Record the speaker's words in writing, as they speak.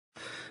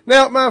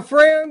Now, my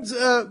friends,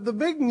 the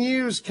big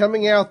news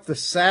coming out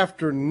this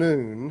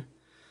afternoon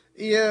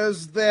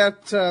is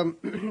that,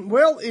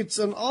 well, it's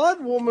an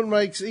odd woman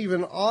makes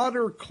even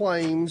odder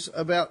claims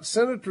about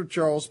Senator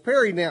Charles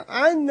Perry. Now,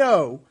 I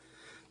know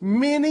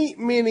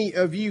many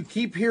of you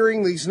keep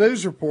hearing these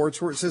news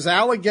reports where it says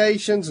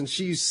allegations and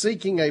she's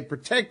seeking a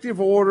protective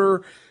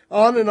order,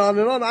 on and on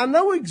and on. I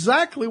know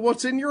exactly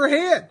what's in your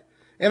head.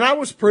 And I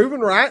was proven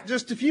right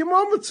just a few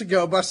moments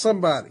ago by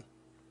somebody.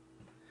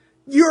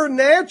 Your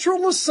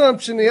natural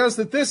assumption is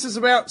that this is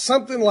about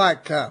something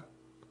like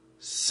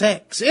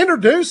sex.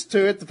 Introduced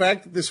to it the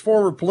fact that this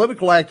former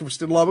political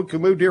activist in Lubbock who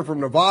moved here from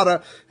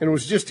Nevada and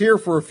was just here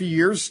for a few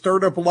years,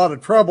 stirred up a lot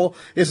of trouble,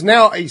 is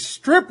now a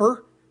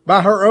stripper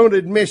by her own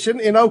admission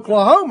in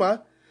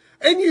Oklahoma.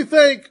 And you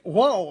think,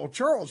 whoa,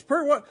 Charles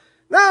Perry, what?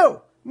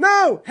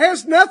 No,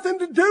 has nothing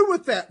to do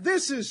with that.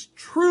 This is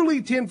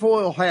truly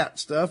tinfoil hat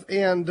stuff.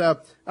 And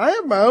I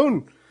have my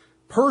own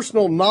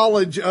personal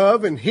knowledge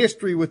of and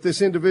history with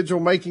this individual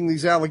making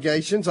these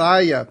allegations.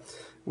 I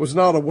was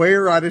not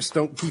aware. I just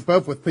don't keep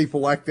up with people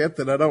like that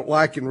I don't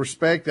like and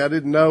respect. I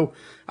didn't know.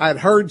 I'd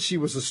heard she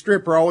was a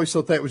stripper. I always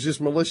thought that was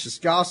just malicious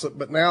gossip,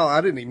 but now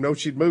I didn't even know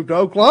she'd moved to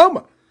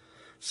Oklahoma.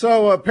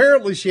 So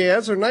apparently she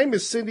has. Her name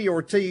is Cyndi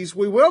Ortiz.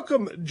 We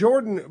welcome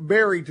Jordan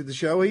Berry to the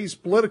show. He's a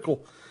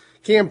political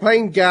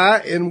campaign guy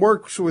and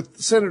works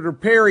with Senator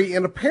Perry.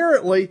 And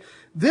apparently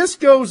this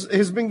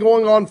has been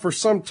going on for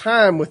some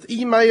time with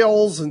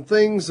emails and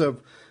things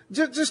of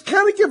just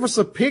kind of give us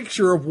a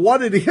picture of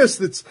what it is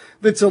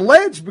that's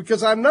alleged,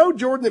 because I know,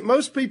 Jordan, that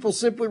most people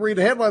simply read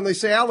a headline, they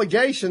say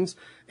allegations,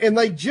 and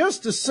they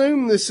just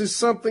assume this is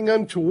something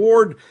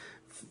untoward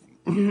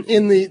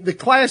in the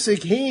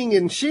classic heing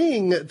and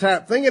sheing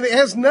type thing, and it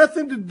has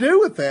nothing to do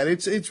with that.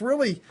 It's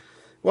really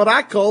what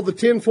I call the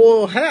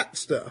tinfoil hat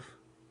stuff.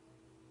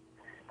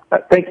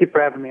 Thank you for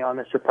having me on,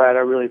 Mr. Pratt. I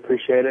really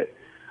appreciate it.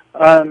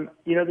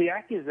 The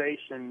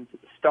accusations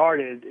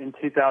started in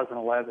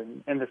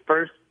 2011, and the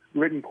first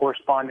written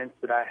correspondence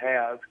that I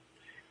have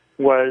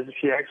was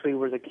she actually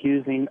was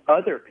accusing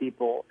other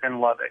people in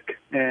Lubbock,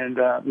 and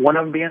one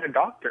of them being a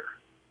doctor,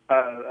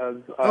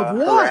 of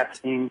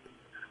harassing,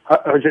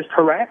 or just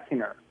harassing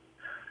her,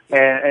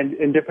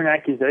 and different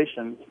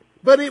accusations.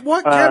 But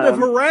what kind of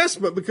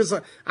harassment? Because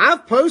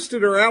I've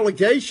posted her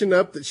allegation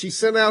up that she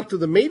sent out to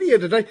the media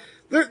today.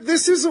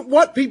 This isn't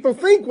what people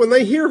think. When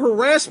they hear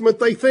harassment,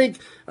 they think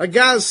a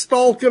guy's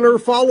stalking her,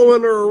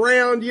 following her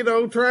around,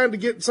 trying to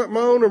get something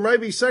on, or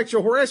maybe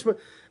sexual harassment.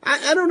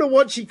 I don't know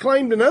what she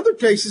claimed in other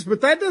cases,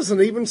 but that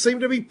doesn't even seem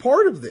to be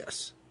part of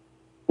this.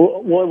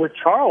 Well, with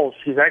Charles,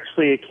 she's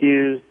actually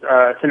accused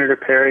Senator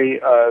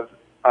Perry of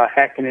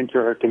hacking into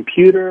her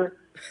computer,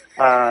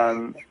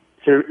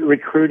 to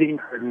recruiting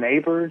her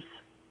neighbors,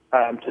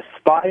 to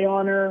spy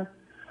on her,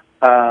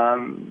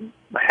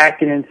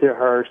 hacking into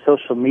her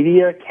social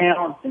media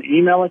accounts and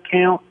email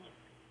accounts.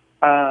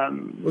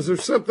 Was there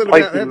something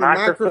about having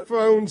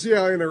microphones,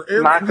 in her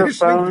air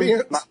conditioning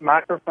vents?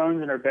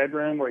 Microphones in her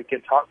bedroom where he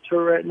could talk to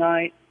her at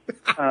night.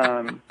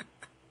 And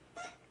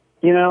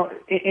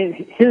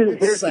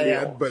here's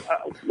sad, the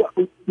deal.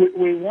 But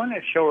we want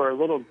to show her a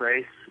little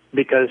grace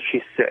because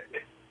she's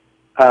sick.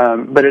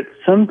 But at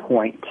some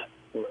point,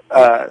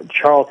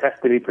 Charles has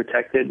to be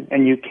protected,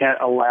 and you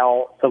can't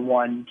allow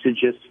someone to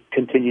just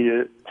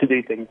continue to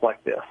do things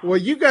like this. Well,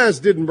 you guys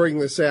didn't bring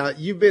this out.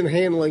 You've been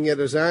handling it,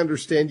 as I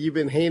understand. You've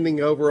been handing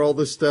over all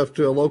this stuff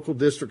to a local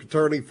district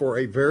attorney for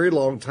a very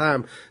long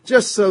time,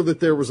 just so that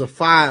there was a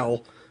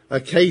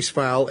case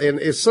file. And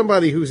as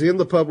somebody who's in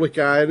the public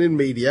eye and in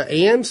media,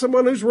 and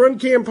someone who's run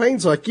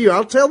campaigns like you,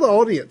 I'll tell the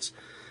audience,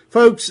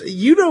 folks,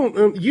 you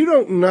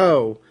don't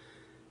know.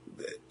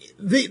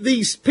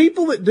 These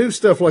people that do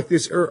stuff like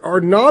this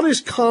are not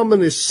as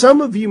common as some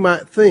of you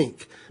might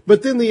think.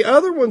 But then the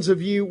other ones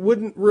of you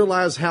wouldn't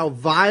realize how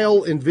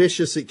vile and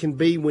vicious it can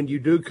be when you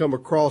do come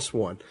across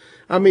one.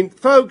 I mean,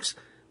 folks,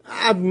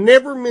 I've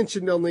never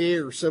mentioned on the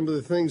air some of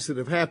the things that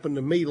have happened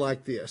to me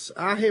like this.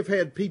 I have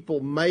had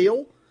people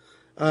mail,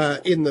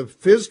 in the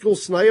physical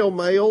snail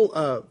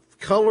mail,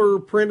 color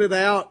printed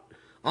out,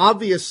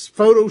 obvious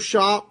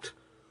photoshopped,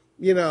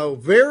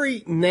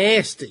 very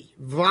nasty,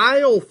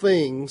 vile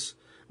things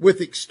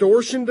with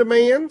extortion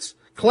demands,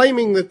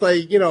 claiming that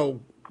they,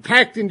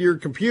 hacked into your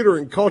computer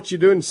and caught you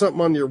doing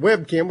something on your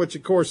webcam, which,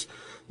 of course,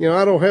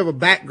 I don't have a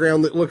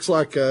background that looks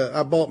like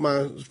I bought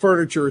my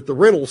furniture at the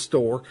rental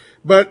store.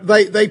 But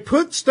they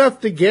put stuff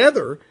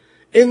together,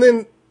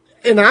 and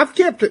I've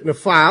kept it in a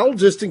file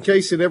just in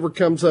case it ever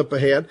comes up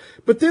ahead.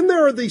 But then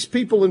there are these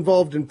people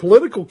involved in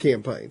political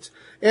campaigns.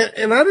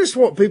 And I just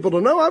want people to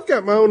know I've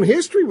got my own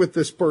history with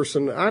this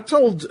person. I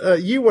told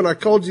you when I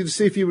called you to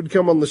see if you would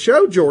come on the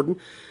show, Jordan,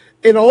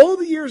 in all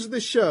the years of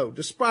this show,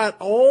 despite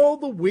all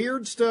the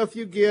weird stuff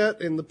you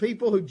get and the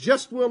people who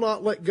just will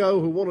not let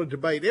go, who want to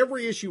debate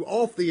every issue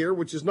off the air,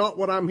 which is not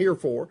what I'm here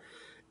for,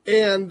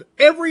 and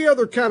every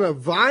other kind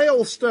of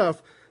vile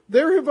stuff,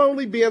 there have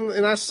only been,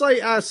 and I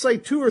say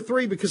 2 or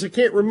 3 because I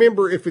can't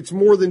remember if it's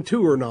more than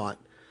 2 or not,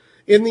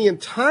 in the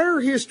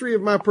entire history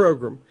of my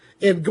program,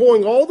 And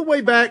going all the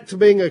way back to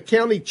being a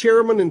county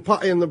chairman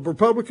in the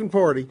Republican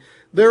Party,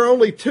 there are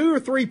only 2 or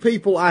 3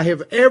 people I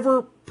have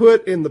ever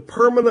put in the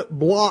permanent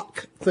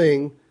block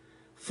thing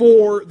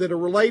for that are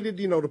related,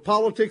 to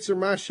politics or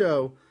my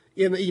show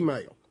in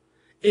email.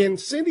 And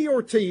Cyndi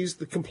Ortiz,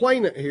 the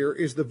complainant here,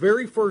 is the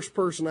very first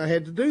person I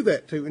had to do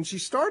that to. And she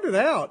started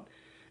out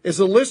as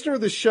a listener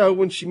of the show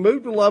when she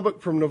moved to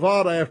Lubbock from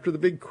Nevada after the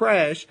big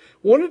crash,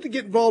 wanted to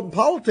get involved in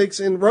politics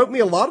and wrote me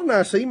a lot of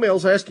nice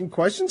emails asking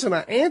questions, and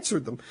I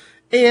answered them.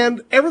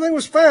 And everything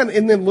was fine.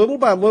 And then little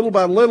by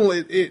little,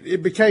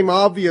 it became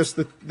obvious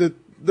that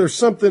there's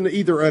something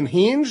either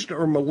unhinged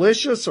or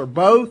malicious or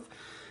both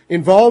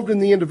involved in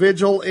the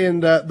individual.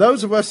 And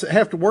those of us that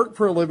have to work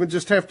for a living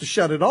just have to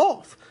shut it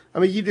off. I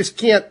mean, you just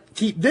can't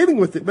keep dealing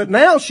with it. But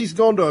now she's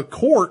gone to a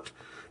court.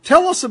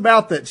 Tell us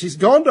about that. She's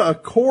gone to a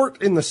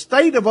court in the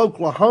state of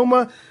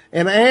Oklahoma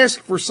and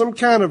asked for some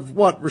kind of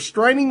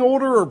restraining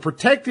order or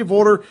protective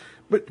order.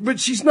 But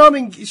she's not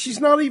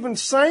even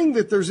saying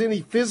that there's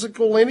any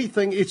physical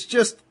anything. It's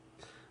just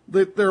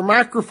that there are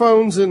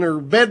microphones in her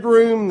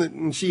bedroom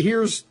and she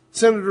hears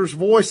Senator's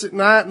voice at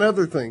night and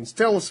other things.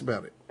 Tell us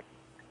about it.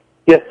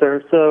 Yes,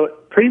 sir. So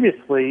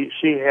previously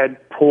she had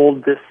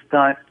pulled this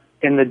stunt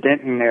in the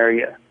Denton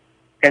area,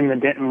 and the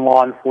Denton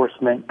law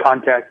enforcement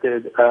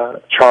contacted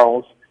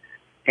Charles,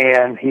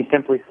 and he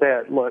simply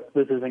said, look,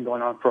 this has been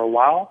going on for a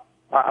while.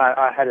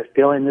 I had a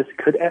feeling this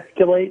could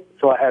escalate,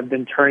 so I have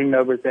been turning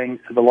over things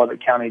to the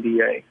Lubbock County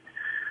DA.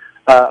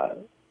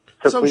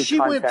 So she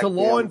went to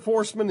law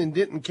enforcement in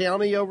Denton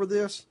County over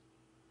this?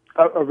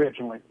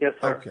 Originally, yes,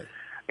 sir. Okay.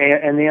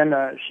 And then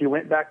she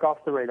went back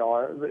off the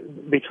radar.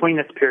 Between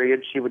this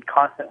period, she would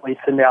constantly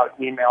send out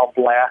email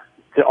blasts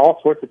to all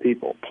sorts of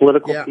people,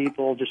 political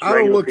people, just I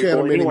regular don't look people, at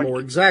them anyone. anymore.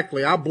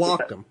 Exactly. I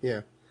blocked them.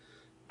 Yeah.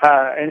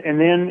 And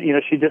then,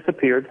 she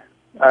disappeared.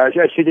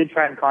 She did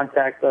try and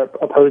contact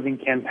opposing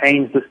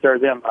campaigns to stir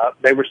them up.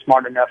 They were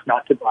smart enough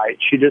not to bite.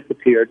 She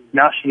disappeared.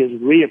 Now she has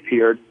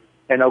reappeared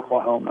in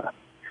Oklahoma,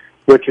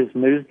 which is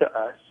news to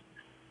us.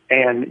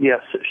 And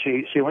yes,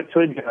 she went to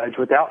a judge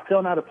without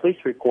filling out a police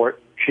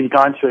report. She's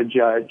gone to a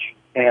judge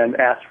and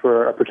asked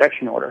for a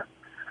protection order.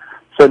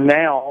 So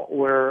now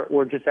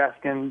we're just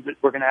asking.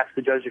 We're going to ask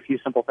the judge a few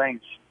simple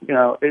things.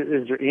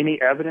 Is there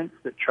any evidence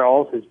that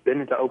Charles has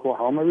been into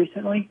Oklahoma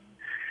recently?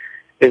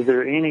 Is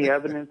there any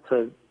evidence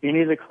of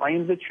any of the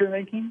claims that you're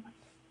making?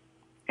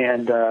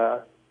 And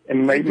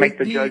make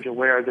the judge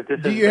aware that this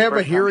is the first time she's done this. Do you have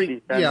a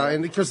hearing? Yeah,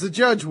 and because the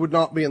judge would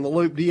not be in the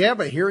loop. Do you have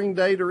a hearing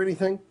date or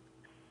anything?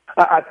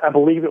 I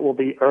believe it will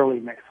be early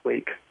next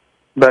week.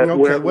 But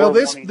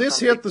okay. This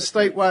hit the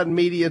statewide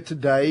media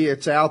today.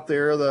 It's out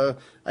there.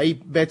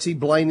 Betsy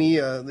Blaney,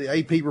 the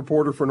AP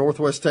reporter for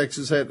Northwest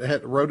Texas,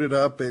 had wrote it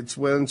up. It's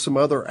with some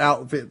other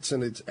outlets,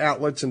 and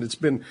it's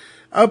been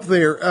up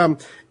there.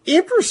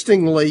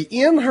 Interestingly,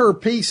 in her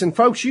piece, and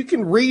folks, you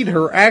can read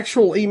her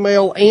actual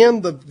email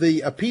and a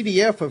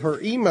PDF of her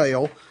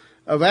email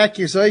of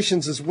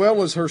accusations, as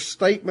well as her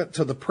statement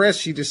to the press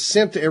she just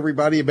sent to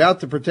everybody about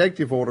the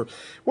protective order.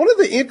 One of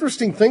the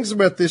interesting things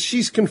about this,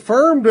 she's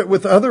confirmed it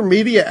with other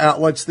media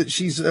outlets that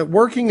she's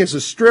working as a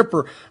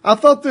stripper. I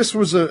thought this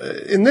was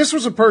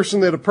a person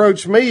that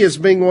approached me as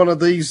being one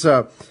of these,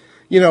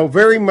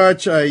 very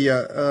much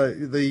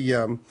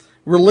the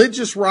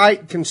religious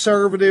right,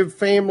 conservative,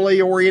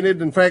 family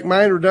oriented. In fact,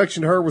 my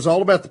introduction to her was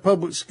all about the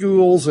public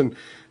schools and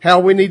how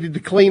we needed to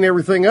clean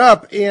everything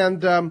up.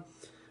 And,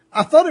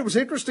 I thought it was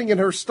interesting in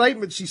her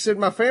statement. She said,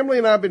 my family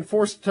and I have been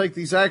forced to take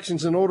these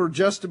actions in order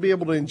just to be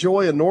able to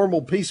enjoy a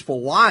normal, peaceful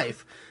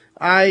life.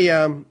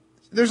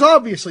 There's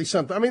obviously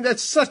something. I mean,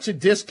 that's such a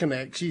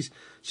disconnect. She's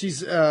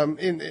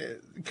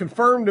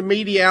confirmed to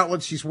media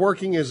outlets. She's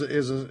working as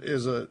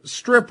a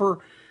stripper.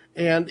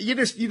 And you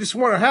just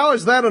wonder, how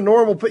is that a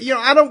normal,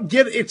 I don't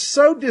get it. It's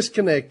so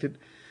disconnected.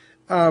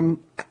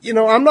 I'm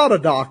not a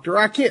doctor.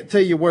 I can't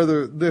tell you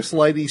whether this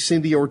lady,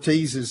 Cyndi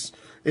Ortiz,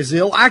 is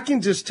ill. I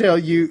can just tell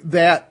you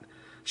that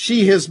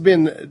she has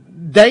been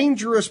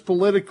dangerous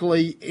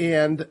politically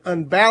and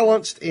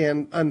unbalanced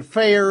and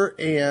unfair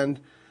and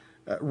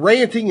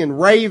ranting and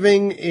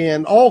raving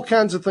and all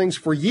kinds of things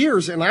for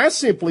years. And I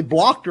simply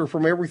blocked her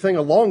from everything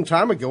a long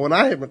time ago. And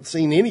I haven't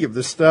seen any of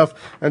this stuff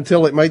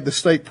until it made the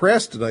state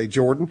press today,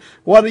 Jordan.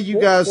 What do you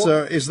guys,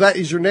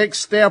 is your next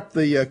step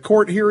the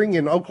court hearing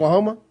in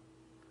Oklahoma?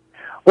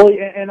 Well,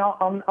 and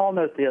I'll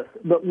note this,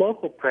 but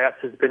local press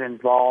has been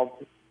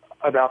involved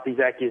about these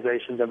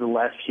accusations over the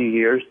last few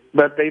years,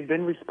 but they've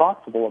been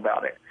responsible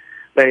about it.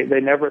 They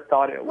never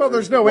thought it was. Well,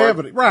 there's no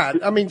evidence. Right.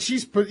 I mean,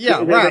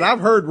 right. I've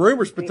heard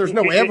rumors, but there's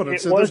no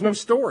evidence, so there's no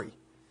story.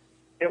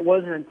 It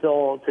wasn't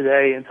until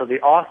the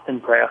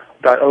Austin press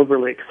got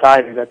overly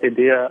excited at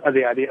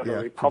the idea of a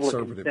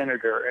Republican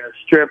senator and a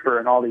stripper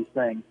and all these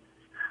things.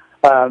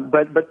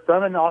 But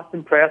some in the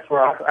Austin press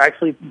were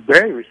actually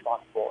very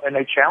responsible, and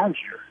they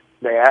challenged her.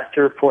 They asked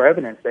her for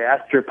evidence. They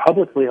asked her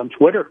publicly on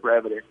Twitter for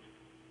evidence.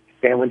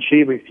 And when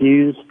she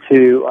refused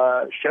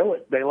to show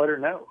it, they let her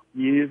know,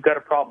 you've got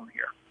a problem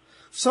here.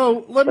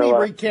 So let me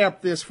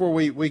recap this before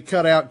we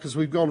cut out, because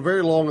we've gone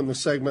very long in the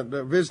segment.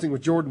 Visiting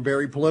with Jordan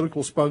Berry,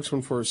 political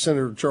spokesman for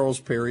Senator Charles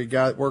Perry, a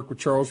guy that worked with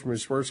Charles from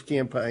his first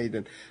campaign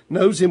and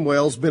knows him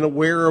well, has been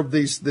aware of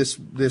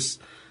this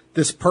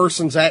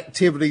person's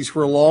activities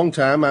for a long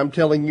time. I'm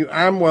telling you,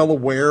 I'm well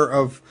aware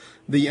of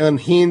the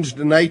unhinged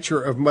nature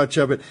of much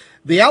of it.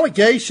 The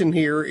allegation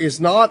here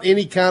is not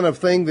any kind of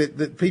thing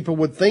that people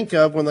would think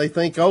of when they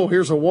think, oh,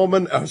 here's a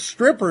woman, a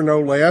stripper no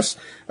less,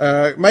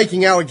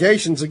 making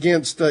allegations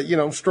against,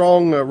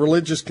 strong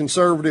religious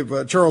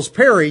conservative Charles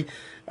Perry.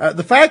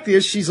 The fact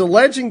is she's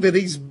alleging that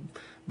he's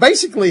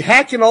basically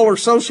hacking all her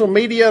social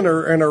media and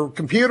her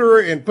computer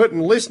and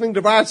putting listening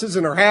devices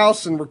in her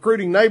house and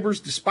recruiting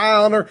neighbors to spy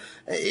on her.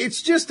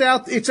 It's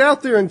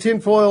out there in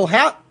tinfoil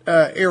hat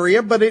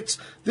area, but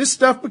this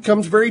stuff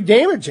becomes very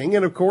damaging.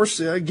 And of course,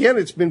 again,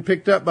 it's been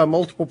picked up by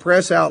multiple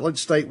press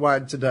outlets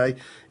statewide today.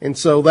 And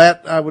so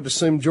that, I would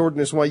assume, Jordan,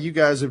 is why you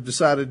guys have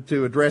decided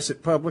to address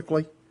it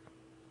publicly.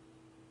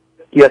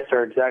 Yes,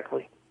 sir.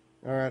 Exactly.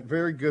 All right,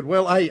 very good.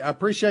 Well, I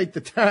appreciate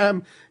the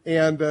time,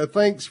 and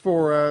thanks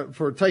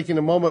for taking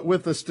a moment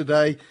with us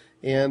today.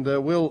 And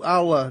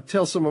I'll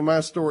tell some of my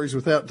stories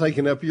without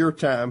taking up your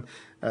time.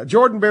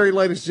 Jordan Berry,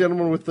 ladies and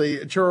gentlemen, with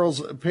the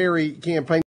Charles Perry campaign.